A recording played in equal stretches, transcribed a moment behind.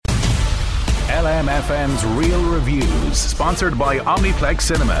LMFM's Real Reviews, sponsored by Omniplex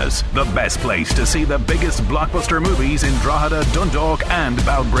Cinemas, the best place to see the biggest blockbuster movies in Drogheda, Dundalk and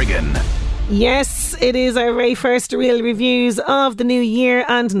Balbriggan. Yes, it is our very first Real Reviews of the new year,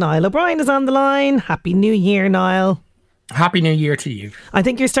 and Niall O'Brien is on the line. Happy New Year, Niall. Happy New Year to you. I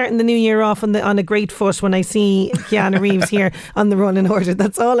think you're starting the new year off on a great foot when I see Keanu Reeves here on the Running Order.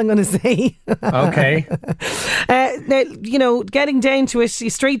 That's all I'm going to say. Okay. Now, you know, getting down to it,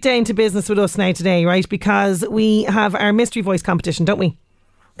 straight down to business with us now today, right? Because we have our Mystery Voice competition, don't we?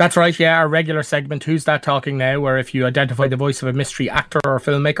 That's right, yeah, our regular segment, Who's That Talking Now, where if you identify the voice of a mystery actor or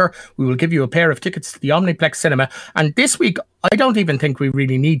filmmaker, we will give you a pair of tickets to the Omniplex Cinema. And this week, I don't even think we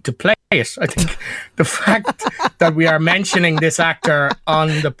really need to play it. I think the fact that we are mentioning this actor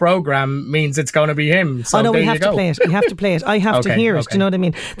on the programme means it's going to be him. So we have to play it. We have to play it. I have to hear it. Do you know what I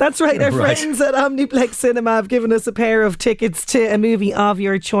mean? That's right. Our friends at Omniplex Cinema have given us a pair of tickets to a movie of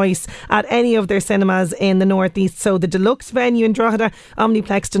your choice at any of their cinemas in the Northeast. So the Deluxe venue in Drogheda,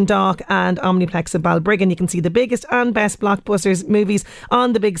 Omniplex Dundalk and Omniplex at Balbriggan. You can see the biggest and best blockbusters movies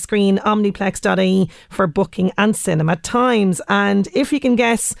on the big screen. Omniplex.ie for booking and cinema times. And if you can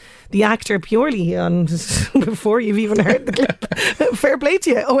guess the actor purely on before you've even heard the clip, fair play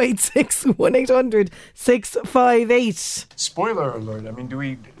to you. 086 1800 658. Spoiler alert. I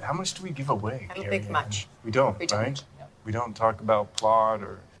mean, how much do we give away? I don't think much. We don't, right? No. We don't talk about plot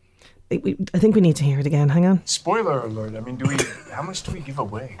or... I think we need to hear it again. Hang on. Spoiler alert. I mean, how much do we give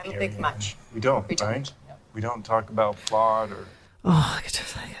away? I don't think much. We don't, right? No. We don't talk about plot or... Oh,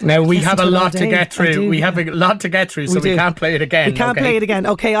 now we have a lot to get through. We have a lot to get through, so we can't play it again. We can't play it again.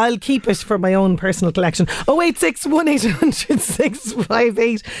 Okay, I'll keep it for my own personal collection. 086 1800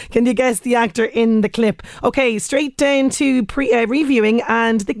 658. Can you guess the actor in the clip? Okay, straight down to reviewing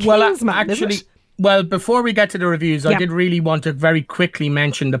and the Kingsman. Well, before we get to the reviews, I did really want to very quickly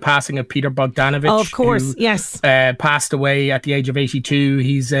mention the passing of Peter Bogdanovich. Oh, of course, yes. Passed away at the age of 82.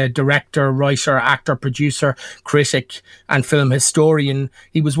 He's a director, writer, actor, producer, critic and film historian.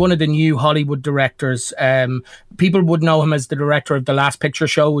 He was one of the new Hollywood directors. People would know him as the director of The Last Picture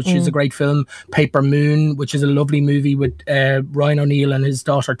Show, which is a great film, Paper Moon, which is a lovely movie with Ryan O'Neill and his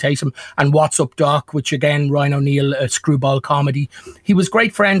daughter Tatum, and What's Up Doc, which again, Ryan O'Neill, a screwball comedy. He was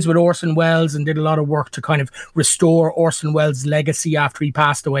great friends with Orson Welles and did a lot of work to kind of restore Orson Welles' legacy after he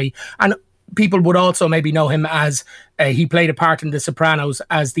passed away. And people would also maybe know him as he played a part in The Sopranos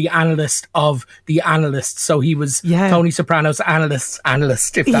as the analyst of the analysts. So he was Tony Soprano's analyst,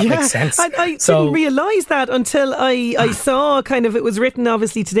 if that makes sense. I didn't realise that until I saw kind of, it was written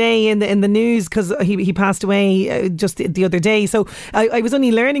obviously today in the news because he passed away just the other day. So I was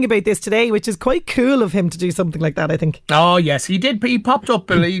only learning about this today, which is quite cool of him to do something like that, I think. Oh yes, he did. He popped up,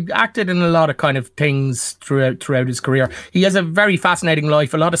 he acted in a lot of kind of things throughout his career. He has a very fascinating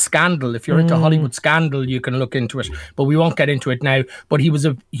life, a lot of scandal. If you're into Hollywood scandal, you can look into it. But we won't get into it now. But he was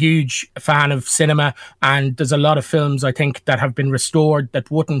a huge fan of cinema, and there's a lot of films, I think, that have been restored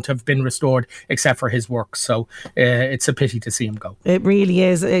that wouldn't have been restored except for his work. So it's a pity to see him go. It really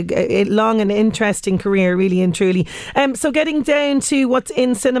is a long and interesting career, really and truly. So getting down to what's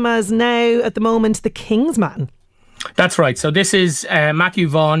in cinemas now at the moment, The Kingsman. That's right. So this is Matthew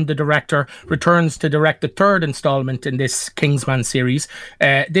Vaughn, the director, returns to direct the third instalment in this Kingsman series.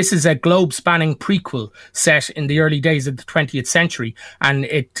 This is a globe-spanning prequel set in the early days of the 20th century, and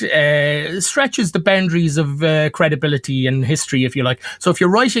it stretches the boundaries of credibility and history, if you like. So if you're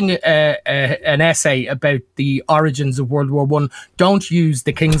writing an essay about the origins of World War I, don't use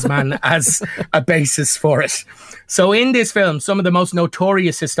the Kingsman as a basis for it. So in this film, some of the most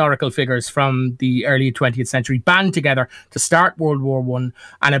notorious historical figures from the early 20th century band together to start World War I,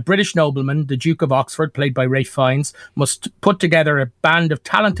 and a British nobleman, the Duke of Oxford, played by Ralph Fiennes, must put together a band of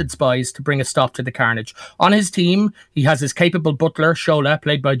talented spies to bring a stop to the carnage. On his team, he has his capable butler, Shola,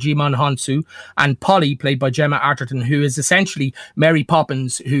 played by Jimon Honsu, and Polly, played by Gemma Arterton, who is essentially Mary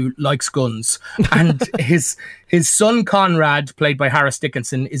Poppins, who likes guns. And his son, Conrad, played by Harris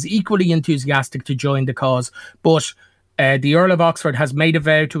Dickinson, is equally enthusiastic to join the cause, but the Earl of Oxford has made a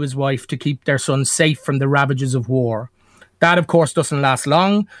vow to his wife to keep their son safe from the ravages of war. That, of course, doesn't last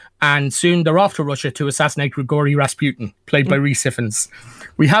long, and soon they're off to Russia to assassinate Grigory Rasputin, played by Rhys Ifans.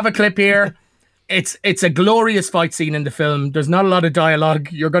 We have a clip here. It's a glorious fight scene in the film. There's not a lot of dialogue.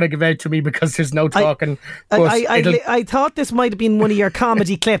 You're going to give out to me because there's no talking. I thought this might have been one of your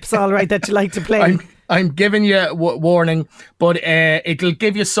comedy clips, all right, that you like to play. I'm giving you a warning, but it'll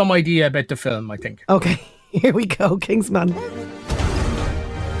give you some idea about the film, I think. Okay. Here we go, Kingsman.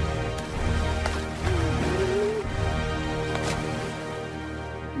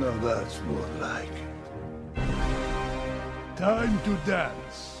 Now that's more like. Time to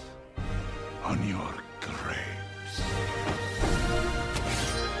dance. on your graves.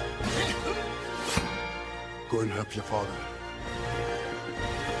 Go and help your father.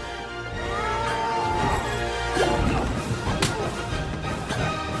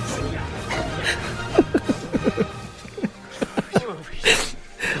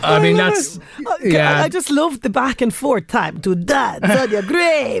 I mean, that's... I just love the back and forth time to dance on your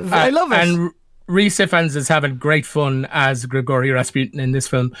grave. I love it. And Rhys Ifans is having great fun as Grigory Rasputin in this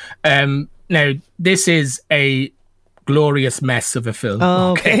film. Now, this is a glorious mess of a film.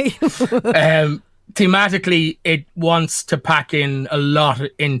 Oh, okay. Thematically, it wants to pack in a lot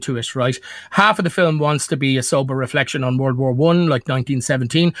into it, right? Half of the film wants to be a sober reflection on World War I, like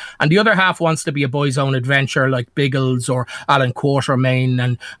 1917, and the other half wants to be a boy's own adventure, like Biggles or Alan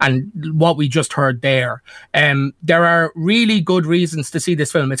Quatermain, and what we just heard there. There are really good reasons to see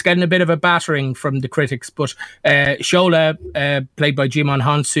this film. It's getting a bit of a battering from the critics, but Shola, played by Jimon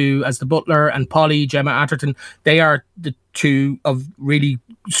Honsu as the butler, and Polly, Gemma Atherton, they are the two of really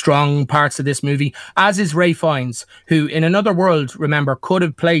strong parts of this movie, as is Ray Fiennes, who in another world, remember, could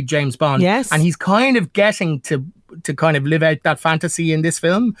have played James Bond. Yes. And he's kind of getting to kind of live out that fantasy in this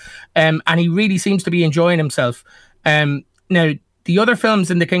film. And he really seems to be enjoying himself. Now, the other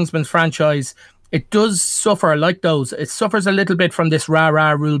films in the Kingsman's franchise, it does suffer, like those. It suffers a little bit from this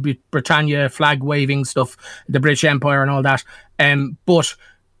rah-rah rule Britannia flag waving stuff, the British Empire and all that. But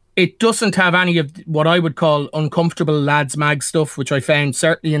it doesn't have any of what I would call uncomfortable lads mag stuff, which I found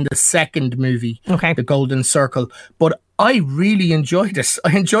certainly in the second movie, The Golden Circle. But I really enjoyed it.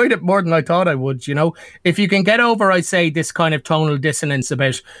 I enjoyed it more than I thought I would, you know. If you can get over, I say, this kind of tonal dissonance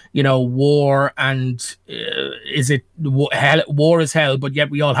about, you know, war and war is hell, but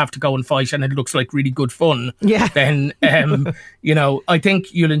yet we all have to go and fight and it looks like really good fun. Yeah. Then, you know, I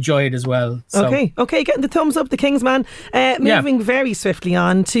think you'll enjoy it as well. So. Okay, getting the thumbs up, The Kingsman. Moving very swiftly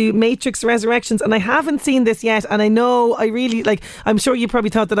on to Matrix Resurrections, and I haven't seen this yet, and I know I really, I'm sure you probably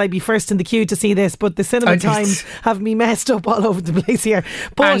thought that I'd be first in the queue to see this, but the cinema times have me messed up all over the place here.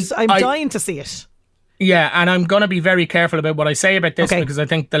 But I'm dying to see it. Yeah, and I'm going to be very careful about what I say about this, because I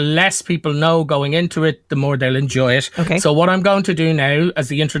think the less people know going into it, the more they'll enjoy it. Okay. So what I'm going to do now, as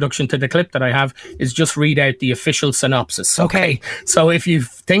the introduction to the clip that I have, is just read out the official synopsis. Okay. So if you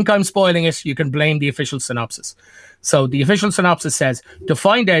think I'm spoiling it, you can blame the official synopsis. So the official synopsis says, to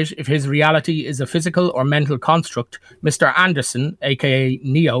find out if his reality is a physical or mental construct, Mr. Anderson, aka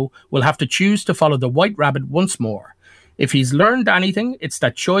Neo, will have to choose to follow the White Rabbit once more. If he's learned anything, it's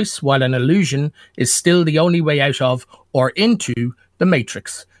that choice, while an illusion, is still the only way out of or into the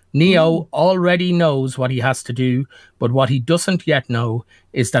Matrix. Neo already knows what he has to do, but what he doesn't yet know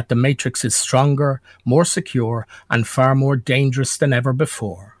is that the Matrix is stronger, more secure, and far more dangerous than ever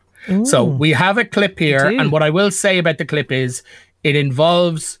before. Ooh. So we have a clip here, and what I will say about the clip is it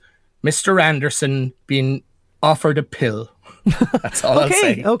involves Mr. Anderson being offered a pill. That's all I'll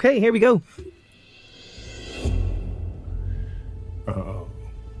say. Okay, here we go. Uh-oh.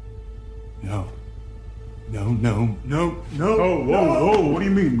 No. Whoa. What do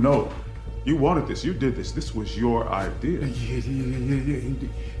you mean, no? You wanted this. You did this. This was your idea.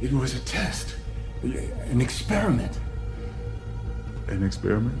 It was a test. An experiment. An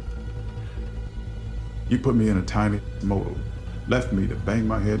experiment? You put me in a tiny motor, left me to bang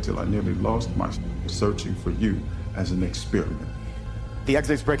my head till I nearly lost my searching for you as an experiment. The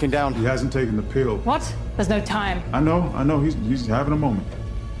exit's breaking down. He hasn't taken the pill. What? There's no time. I know. He's having a moment.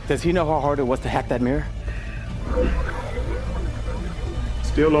 Does he know how hard it was to hack that mirror?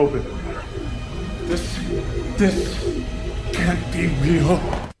 Still open. This can't be real.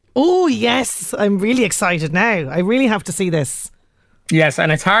 Oh, yes. I'm really excited now. I really have to see this. Yes,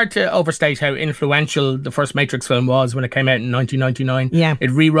 and it's hard to overstate how influential the first Matrix film was when it came out in 1999. Yeah.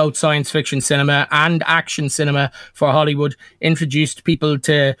 It rewrote science fiction cinema and action cinema for Hollywood, introduced people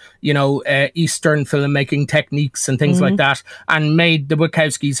to, Eastern filmmaking techniques and things like that, and made the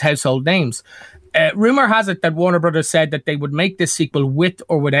Wachowskis household names. Rumour has it that Warner Brothers said that they would make this sequel with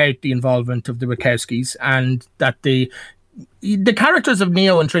or without the involvement of the Wachowskis, and that the characters of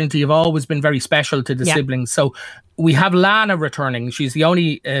Neo and Trinity have always been very special to the siblings. So we have Lana returning. She's the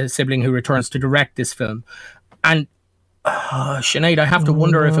only sibling who returns to direct this film. And Sinead, I have to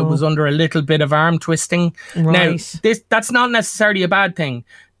wonder if it was under a little bit of arm twisting. Right. Now, that's not necessarily a bad thing.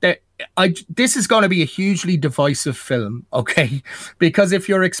 This is going to be a hugely divisive film, okay? Because if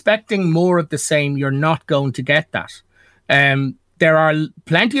you're expecting more of the same, you're not going to get that. There are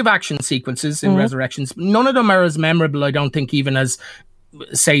plenty of action sequences in Resurrections. None of them are as memorable, I don't think, even as,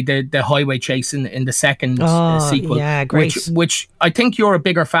 say, the highway chase in the second sequel. Yeah, great. Which I think you're a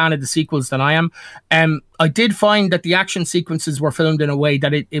bigger fan of the sequels than I am. I did find that the action sequences were filmed in a way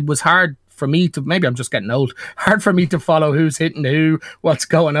that it was hard for me to, maybe I'm just getting old, hard for me to follow who's hitting who, what's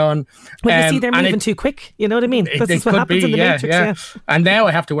going on. Well, you see, they're moving too quick. You know what I mean? This is what happens in the Matrix. Yeah. And now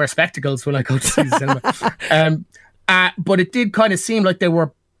I have to wear spectacles when I go to see the cinema. But it did kind of seem like they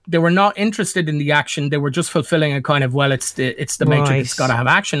were not interested in the action. They were just fulfilling a kind of, well, it's the Matrix, it's got to have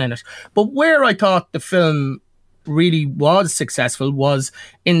action in it. But where I thought the film really was successful was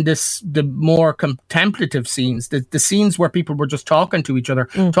in the more contemplative scenes, the scenes where people were just talking to each other,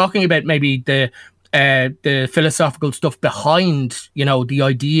 talking about maybe the philosophical stuff behind, the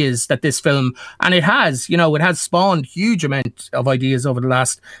ideas that this film, and it has spawned huge amount of ideas over the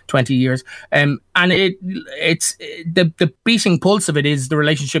last 20 years. And it's the beating pulse of it is the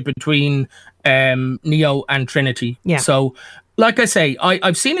relationship between Neo and Trinity. Yeah. So, like I say,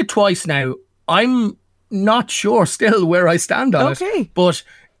 I've seen it twice now. I'm not sure still where I stand on it, but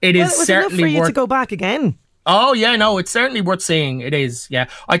it is certainly enough for you worth to go back again. Oh, yeah, no, it's certainly worth seeing. It is, yeah.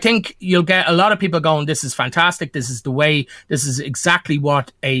 I think you'll get a lot of people going, this is fantastic, this is the way, this is exactly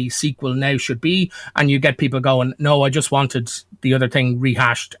what a sequel now should be. And you get people going, no, I just wanted the other thing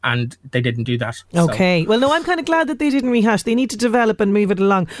rehashed, and they didn't do that. Okay. So. Well, no, I'm kind of glad that they didn't rehash. They need to develop and move it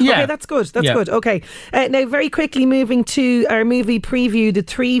along. Yeah. Okay, that's good. That's good. Okay. Now, very quickly moving to our movie preview, The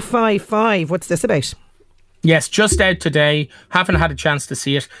 355. What's this about? Yes, just out today. Haven't had a chance to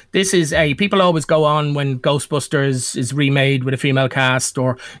see it. This is people always go on when Ghostbusters is remade with a female cast,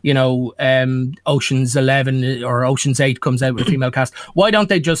 or, Ocean's 11 or Ocean's 8 comes out with a female cast. Why don't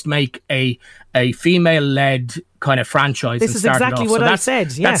they just make a female-led kind of franchise? This is exactly what I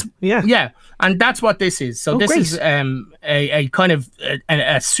said. Yeah. And that's what this is. So this is a kind of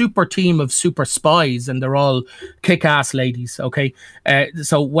a super team of super spies, and they're all kick-ass ladies, okay?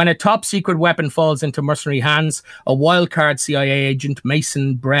 So when a top secret weapon falls into mercenary hands, a wildcard CIA agent,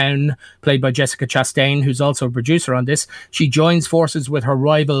 Mason Brown, played by Jessica Chastain, who's also a producer on this, she joins forces with her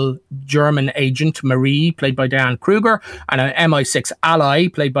rival German agent, Marie, played by Diane Kruger, and an MI6 ally,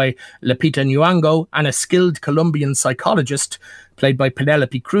 played by Lupita Nyong'o, and a skilled Colombian psychologist, played by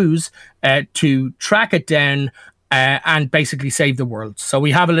Penelope Cruz, to track it down and basically save the world. So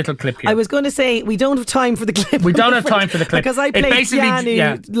we have a little clip here. I was going to say, we don't have time for the clip. We don't have time for the clip. Because I played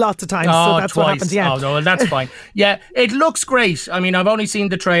Keanu lots of times, so that's twice. What happened. Yeah. Oh, no, well, that's fine. Yeah, it looks great. I mean, I've only seen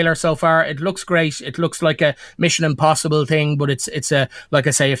the trailer so far. It looks great. It looks like a Mission Impossible thing, but it's a, like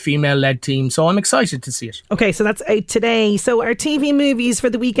I say, a female-led team. So I'm excited to see it. Okay, so that's out today. So our TV movies for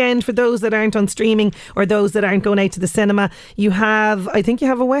the weekend, for those that aren't on streaming or those that aren't going out to the cinema, I think you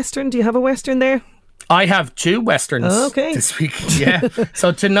have a Western. Do you have a Western there? I have two Westerns this week. Yeah.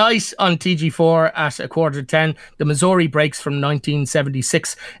 So tonight on TG4 at 9:45, The Missouri Breaks from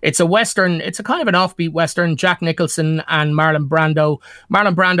 1976. It's a Western. It's a kind of an offbeat Western. Jack Nicholson and Marlon Brando.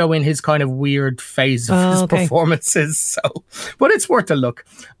 Marlon Brando in his kind of weird phase of his performances. So, but it's worth a look.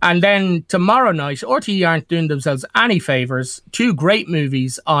 And then tomorrow night, RTE aren't doing themselves any favours. Two great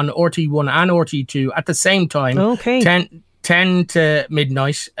movies on RTE1 and RTE2 at the same time. 10 to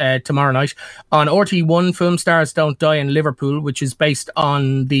midnight tomorrow night. On RTE1, Film Stars Don't Die in Liverpool, which is based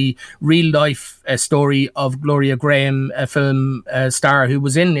on the real life story of Gloria Graham, a film star who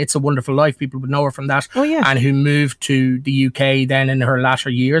was in It's a Wonderful Life. People would know her from that. And who moved to the UK then in her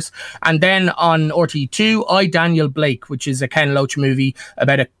latter years. And then on RTE2, I, Daniel Blake, which is a Ken Loach movie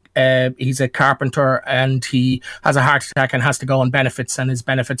about he's a carpenter and he has a heart attack and has to go on benefits, and his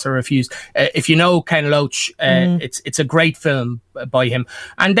benefits are refused. If you know Ken Loach, it's a great film by him.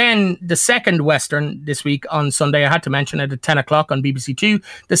 And then the second Western this week on Sunday, I had to mention it at 10 o'clock on BBC Two,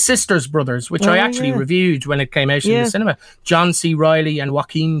 The Sisters Brothers, which I actually reviewed when it came out in the cinema. John C. Reilly and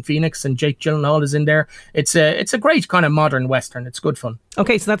Joaquin Phoenix and Jake Gyllenhaal is in there. It's a great kind of modern Western. It's good fun.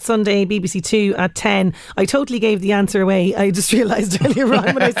 Okay, so that's Sunday, BBC Two at 10. I totally gave the answer away. I just realised earlier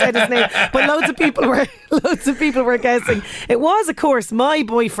on when I said his name, but loads of people were guessing. It was, of course, my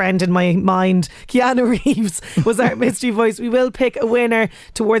boyfriend in my mind. Keanu Reeves was our mystery voice. We will pick a winner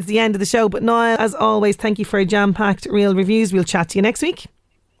towards the end of the show, but Niall, as always, thank you for a jam-packed Real Reviews. We'll chat to you next week.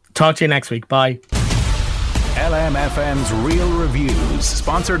 Talk to you next week. Bye. LMFM's Real Reviews,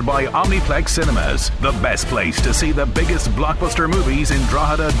 sponsored by Omniplex Cinemas, the best place to see the biggest blockbuster movies in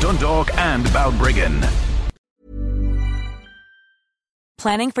Drogheda, Dundalk and Balbriggan.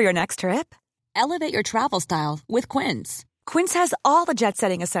 Planning for your next trip? Elevate your travel style with Quince. Quince has all the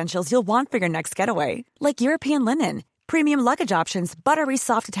jet-setting essentials you'll want for your next getaway, like European linen, premium luggage options, buttery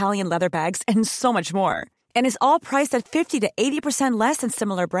soft Italian leather bags, and so much more. And is all priced at 50 to 80% less than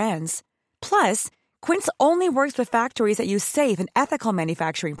similar brands. Plus, Quince only works with factories that use safe and ethical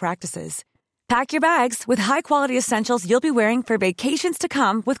manufacturing practices. Pack your bags with high-quality essentials you'll be wearing for vacations to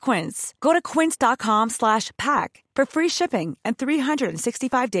come with Quince. Go to quince.com/pack for free shipping and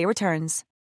 365-day returns.